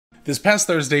This past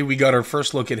Thursday, we got our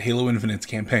first look at Halo Infinite's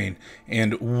campaign,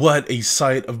 and what a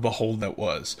sight of behold that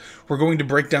was. We're going to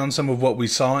break down some of what we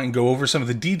saw and go over some of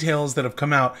the details that have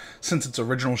come out since its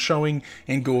original showing,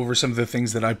 and go over some of the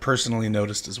things that I personally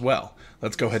noticed as well.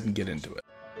 Let's go ahead and get into it.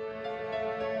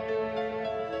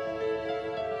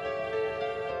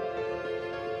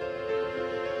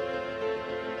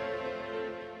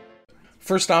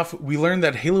 First off, we learned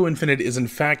that Halo Infinite is in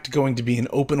fact going to be an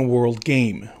open-world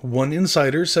game. One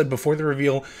insider said before the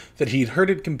reveal that he'd heard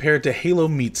it compared to Halo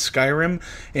meets Skyrim,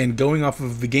 and going off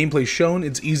of the gameplay shown,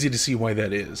 it's easy to see why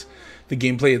that is. The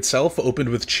gameplay itself opened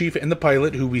with Chief and the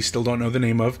pilot, who we still don't know the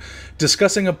name of,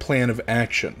 discussing a plan of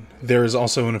action. There is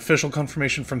also an official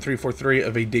confirmation from 343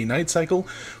 of a day-night cycle,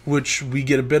 which we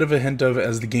get a bit of a hint of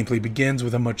as the gameplay begins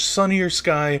with a much sunnier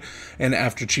sky, and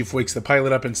after Chief wakes the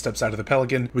pilot up and steps out of the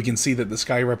Pelican, we can see that the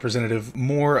sky representative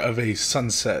more of a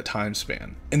sunset time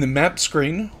span. In the map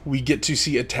screen, we get to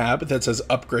see a tab that says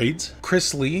Upgrades.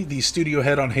 Chris Lee, the studio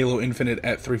head on Halo Infinite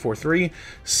at 343,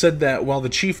 said that while the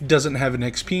Chief doesn't have an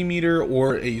XP meter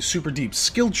or a super deep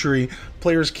skill tree,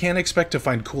 players can expect to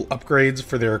find cool upgrades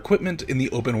for their equipment in the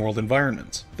open world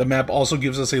environments. The map also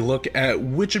gives us a look at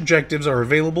which objectives are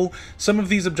available. Some of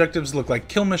these objectives look like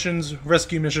kill missions,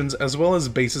 rescue missions, as well as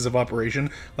bases of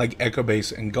operation like Echo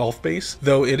Base and Golf Base,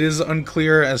 though it is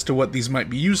unclear as to what these might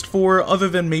be used for, other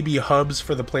than maybe hubs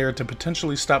for the player to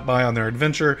potentially stop by on their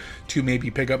adventure to maybe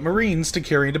pick up Marines to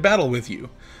carry into battle with you.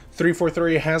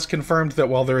 343 has confirmed that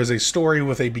while there is a story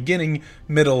with a beginning,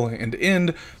 middle, and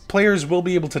end, players will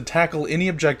be able to tackle any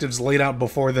objectives laid out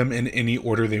before them in any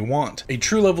order they want. A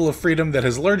true level of freedom that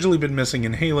has largely been missing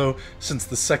in Halo since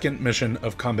the second mission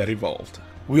of Combat Evolved.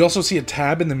 We also see a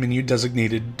tab in the menu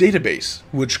designated Database,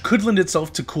 which could lend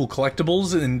itself to cool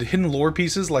collectibles and hidden lore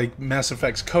pieces like Mass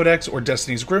Effect's Codex or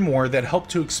Destiny's Grimoire that help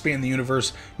to expand the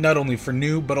universe not only for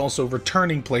new but also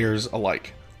returning players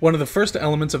alike. One of the first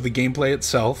elements of the gameplay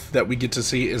itself that we get to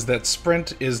see is that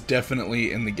sprint is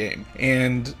definitely in the game,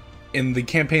 and in the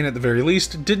campaign at the very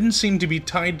least, didn't seem to be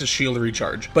tied to shield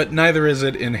recharge, but neither is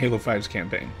it in Halo 5's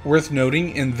campaign. Worth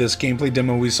noting, in this gameplay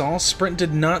demo we saw, sprint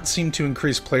did not seem to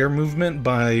increase player movement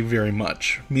by very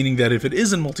much, meaning that if it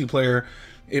is in multiplayer,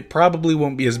 it probably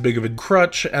won't be as big of a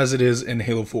crutch as it is in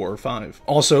Halo 4 or 5.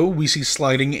 Also, we see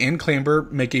sliding and clamber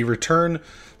make a return,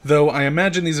 though I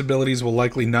imagine these abilities will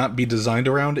likely not be designed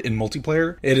around in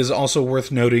multiplayer. It is also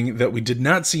worth noting that we did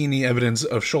not see any evidence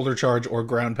of shoulder charge or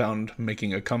ground pound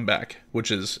making a comeback, which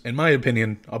is, in my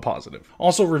opinion, a positive.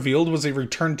 Also revealed was a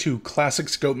return to classic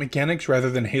scope mechanics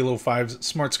rather than Halo 5's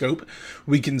smart scope.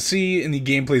 We can see in the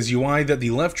gameplay's UI that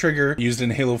the left trigger used in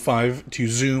Halo 5 to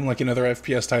zoom like in other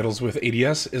FPS titles with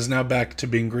ADS is now back to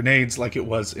being grenades like it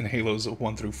was in Halos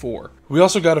 1 through 4. We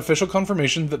also got official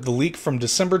confirmation that the leak from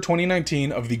December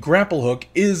 2019 of the grapple hook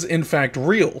is in fact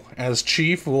real, as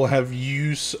Chief will have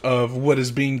use of what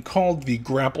is being called the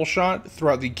grapple shot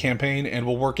throughout the campaign and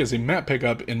will work as a map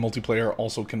pickup in multiplayer,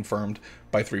 also confirmed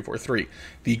by 343.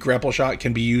 The grapple shot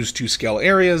can be used to scale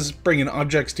areas, bring in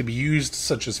objects to be used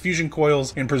such as fusion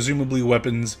coils and presumably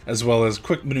weapons, as well as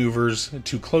quick maneuvers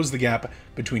to close the gap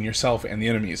between yourself and the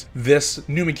enemies. This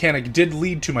new mechanic did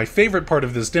lead to my favorite part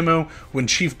of this demo, when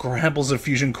Chief grapples a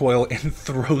fusion coil and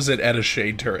throws it at a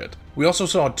shade turret. We also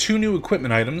saw two new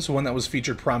equipment items, one that was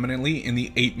featured prominently in the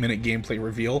 8-minute gameplay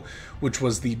reveal, which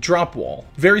was the drop wall.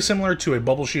 Very similar to a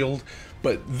bubble shield,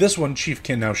 but this one Chief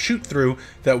can now shoot through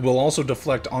that will also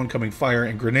deflect oncoming fire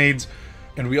and grenades.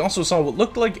 And we also saw what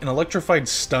looked like an electrified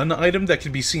stun item that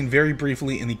could be seen very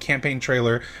briefly in the campaign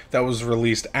trailer that was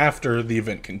released after the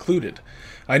event concluded.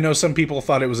 I know some people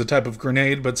thought it was a type of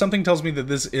grenade, but something tells me that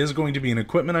this is going to be an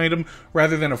equipment item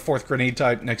rather than a fourth grenade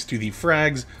type next to the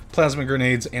frags, plasma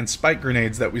grenades, and spike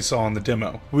grenades that we saw in the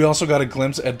demo. We also got a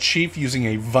glimpse at Chief using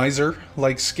a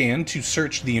visor-like scan to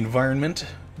search the environment.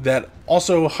 That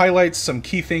also highlights some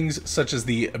key things such as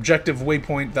the objective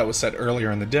waypoint that was set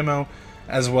earlier in the demo,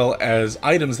 as well as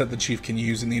items that the Chief can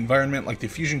use in the environment like the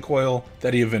fusion coil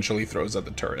that he eventually throws at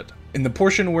the turret. In the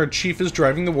portion where Chief is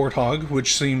driving the Warthog,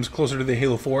 which seems closer to the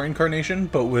Halo 4 incarnation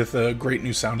but with a great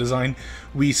new sound design,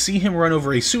 we see him run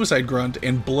over a suicide grunt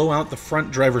and blow out the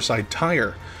front driver's side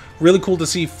tire. Really cool to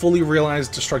see fully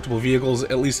realized destructible vehicles,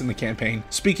 at least in the campaign.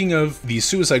 Speaking of the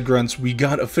suicide grunts, we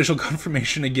got official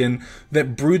confirmation again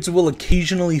that brutes will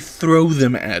occasionally throw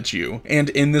them at you. And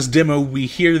in this demo, we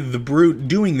hear the brute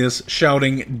doing this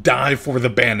shouting, "Die for the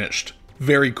banished."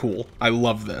 Very cool. I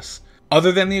love this.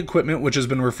 Other than the equipment, which has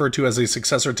been referred to as a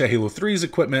successor to Halo 3's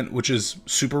equipment, which is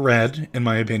super rad, in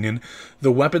my opinion,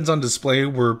 the weapons on display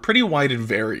were pretty wide and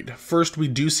varied. First, we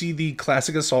do see the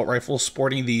classic assault rifle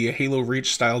sporting the Halo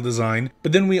Reach style design,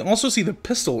 but then we also see the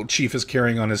pistol Chief is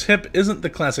carrying on his hip isn't the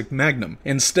classic Magnum.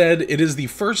 Instead, it is the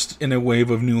first in a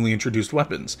wave of newly introduced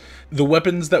weapons. The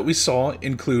weapons that we saw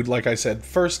include, like I said,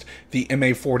 first, the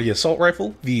MA-40 assault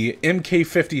rifle, the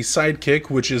MK-50 Sidekick,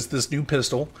 which is this new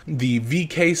pistol, the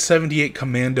VK-78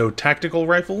 Commando tactical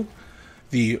rifle,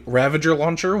 the Ravager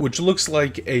launcher, which looks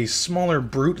like a smaller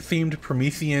Brute-themed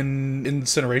Promethean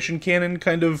incineration cannon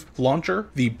kind of launcher,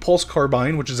 the Pulse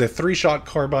carbine, which is a 3-shot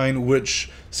carbine,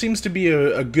 which seems to be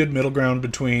a good middle ground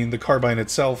between the carbine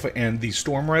itself and the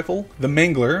Storm rifle, the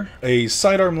Mangler, a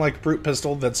sidearm-like Brute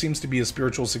pistol that seems to be a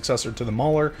spiritual successor to the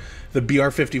Mauler, the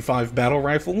BR-55 battle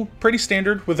rifle, pretty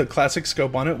standard with a classic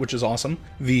scope on it, which is awesome,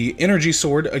 the Energy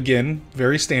Sword, again,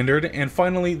 very standard, and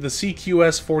finally the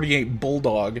CQS-48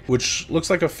 Bulldog, which looks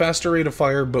like a faster rate of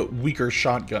fire but weaker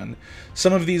shotgun.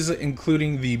 Some of these,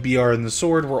 including the BR and the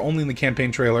Sword, were only in the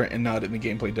campaign trailer and not in the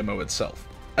gameplay demo itself.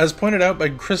 As pointed out by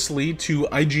Chris Lee to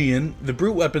IGN, the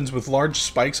Brute weapons with large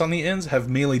spikes on the ends have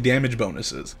melee damage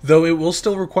bonuses, though it will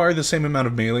still require the same amount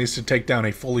of melees to take down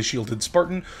a fully shielded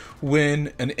Spartan.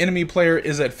 When an enemy player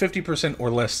is at 50% or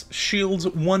less shields,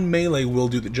 one melee will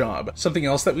do the job. Something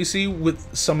else that we see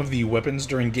with some of the weapons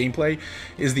during gameplay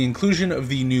is the inclusion of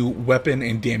the new weapon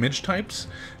and damage types.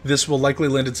 This will likely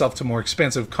lend itself to more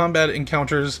expansive combat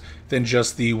encounters than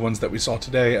just the ones that we saw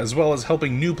today, as well as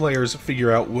helping new players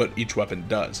figure out what each weapon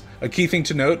does. A key thing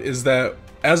to note is that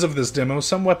as of this demo,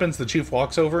 some weapons the Chief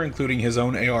walks over, including his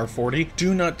own AR-40,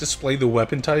 do not display the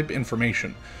weapon type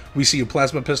information. We see a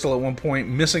plasma pistol at one point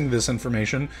missing this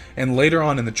information, and later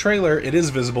on in the trailer, it is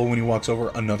visible when he walks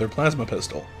over another plasma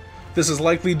pistol. This is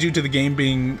likely due to the game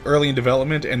being early in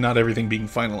development and not everything being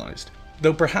finalized.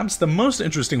 Though perhaps the most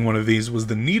interesting one of these was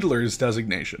the Needler's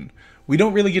designation. We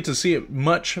don't really get to see it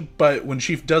much, but when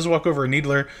Chief does walk over a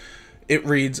Needler, it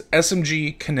reads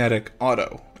SMG Kinetic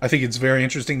Auto. I think it's very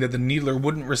interesting that the Needler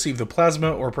wouldn't receive the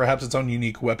plasma or perhaps its own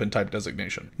unique weapon type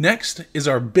designation. Next is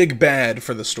our big bad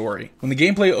for the story. When the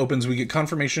gameplay opens, we get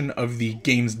confirmation of the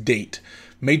game's date,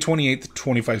 May 28th,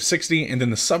 2560, and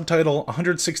then the subtitle,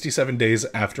 167 days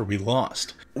after we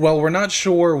lost. While we're not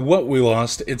sure what we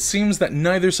lost, it seems that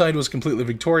neither side was completely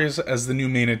victorious, as the new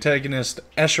main antagonist,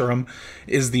 Escharum,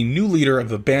 is the new leader of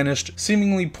the Banished,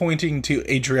 seemingly pointing to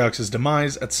Atriox's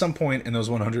demise at some point in those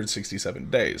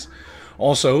 167 days.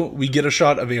 Also, we get a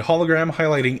shot of a hologram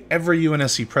highlighting every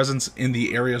UNSC presence in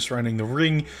the area surrounding the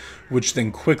ring, which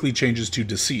then quickly changes to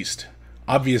deceased.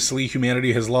 Obviously,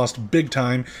 humanity has lost big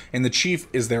time, and the Chief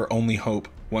is their only hope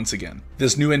once again.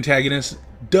 This new antagonist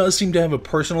does seem to have a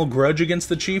personal grudge against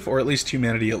the Chief, or at least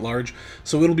humanity at large,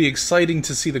 so it'll be exciting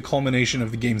to see the culmination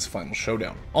of the game's final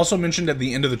showdown. Also mentioned at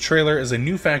the end of the trailer is a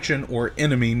new faction or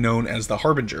enemy known as the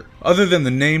Harbinger. Other than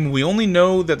the name, we only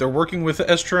know that they're working with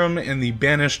Escharum and the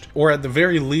Banished, or at the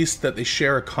very least that they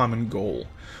share a common goal.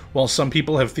 While some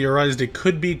people have theorized it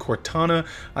could be Cortana,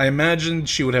 I imagine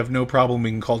she would have no problem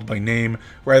being called by name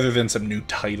rather than some new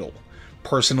title.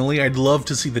 Personally, I'd love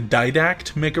to see the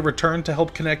Didact make a return to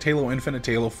help connect Halo Infinite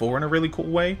to Halo 4 in a really cool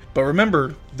way, but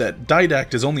remember that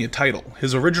Didact is only a title,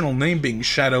 his original name being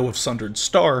Shadow of Sundered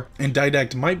Star, and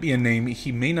Didact might be a name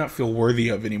he may not feel worthy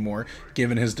of anymore,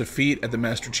 given his defeat at the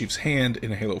Master Chief's hand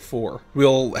in Halo 4.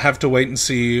 We'll have to wait and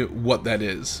see what that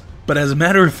is. But as a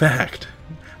matter of fact,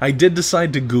 I did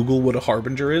decide to Google what a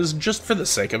Harbinger is, just for the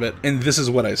sake of it, and this is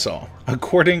what I saw.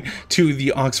 According to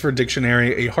the Oxford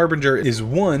Dictionary, a Harbinger is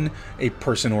 1, a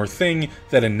person or thing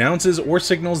that announces or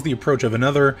signals the approach of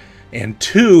another, and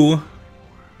 2,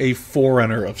 a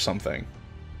forerunner of something.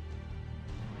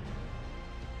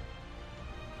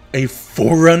 A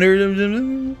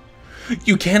forerunner?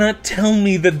 You cannot tell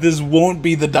me that this won't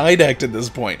be the Didact at this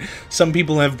point. Some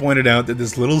people have pointed out that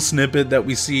this little snippet that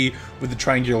we see with the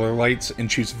triangular lights in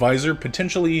Chief's visor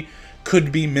potentially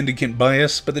could be Mendicant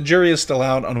bias, but the jury is still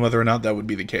out on whether or not that would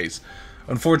be the case.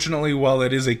 Unfortunately, while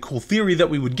it is a cool theory that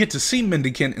we would get to see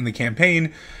Mendicant in the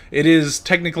campaign, it is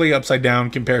technically upside down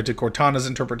compared to Cortana's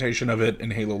interpretation of it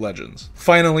in Halo Legends.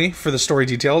 Finally, for the story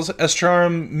details,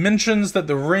 Escharum mentions that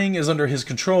the ring is under his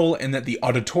control and that the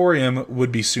auditorium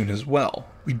would be soon as well.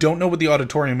 We don't know what the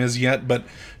auditorium is yet, but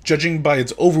judging by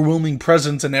its overwhelming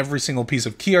presence in every single piece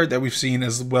of key art that we've seen,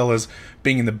 as well as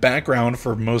being in the background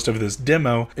for most of this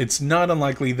demo, it's not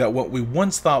unlikely that what we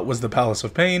once thought was the Palace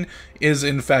of Pain is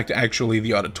in fact actually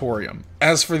the auditorium.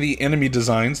 As for the enemy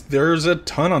designs, there's a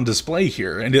ton on display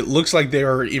here, and it looks like they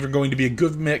are either going to be a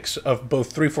good mix of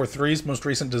both 343's most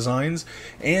recent designs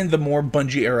and the more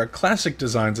Bungie era classic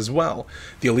designs as well.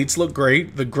 The elites look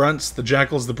great, the grunts, the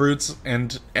jackals, the brutes,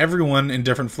 and everyone in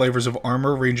different flavors of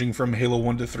armor ranging from Halo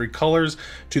 1 to 3 colors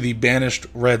to the banished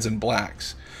reds and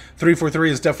blacks. 343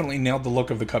 has definitely nailed the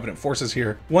look of the Covenant forces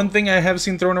here. One thing I have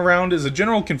seen thrown around is a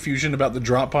general confusion about the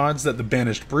drop pods that the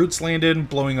banished brutes landed,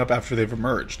 blowing up after they've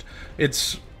emerged.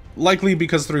 It's likely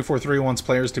because 343 wants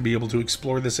players to be able to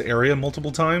explore this area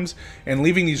multiple times, and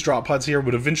leaving these drop pods here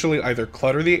would eventually either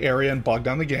clutter the area and bog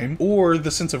down the game, or the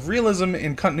sense of realism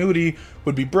and continuity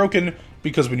would be broken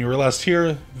because when you were last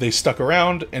here, they stuck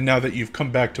around, and now that you've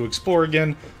come back to explore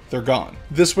again, they're gone.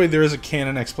 This way there is a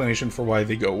canon explanation for why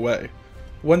they go away.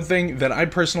 One thing that I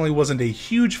personally wasn't a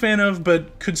huge fan of,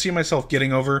 but could see myself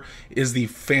getting over, is the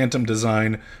Phantom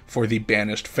design for the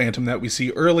banished Phantom that we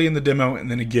see early in the demo and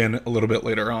then again a little bit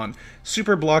later on.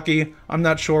 Super blocky. I'm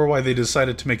not sure why they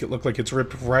decided to make it look like it's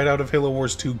ripped right out of Halo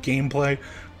Wars 2 gameplay,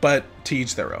 but to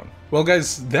each their own. Well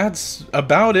guys, that's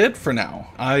about it for now.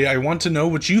 I want to know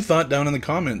what you thought down in the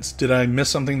comments. Did I miss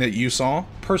something that you saw?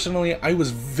 Personally, I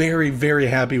was very, very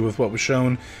happy with what was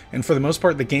shown, and for the most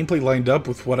part the gameplay lined up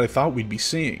with what I thought we'd be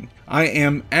seeing. I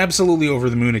am absolutely over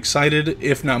the moon excited,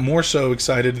 if not more so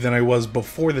excited than I was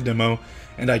before the demo,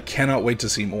 and I cannot wait to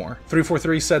see more.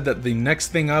 343 said that the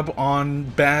next thing up on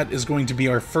BAT is going to be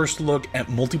our first look at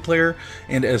multiplayer,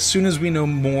 and as soon as we know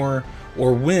more,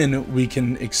 or when we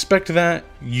can expect that,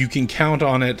 you can count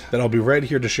on it that I'll be right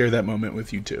here to share that moment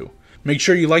with you too. Make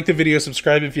sure you like the video,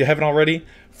 subscribe if you haven't already,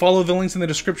 follow the links in the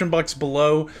description box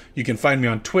below. You can find me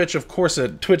on Twitch, of course,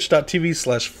 at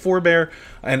twitch.tv/Pfhorbear,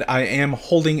 and I am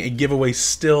holding a giveaway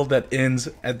still that ends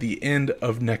at the end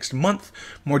of next month.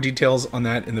 More details on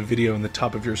that in the video in the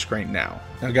top of your screen now.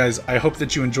 Now guys, I hope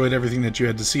that you enjoyed everything that you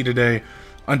had to see today.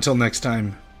 Until next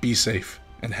time, be safe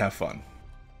and have fun.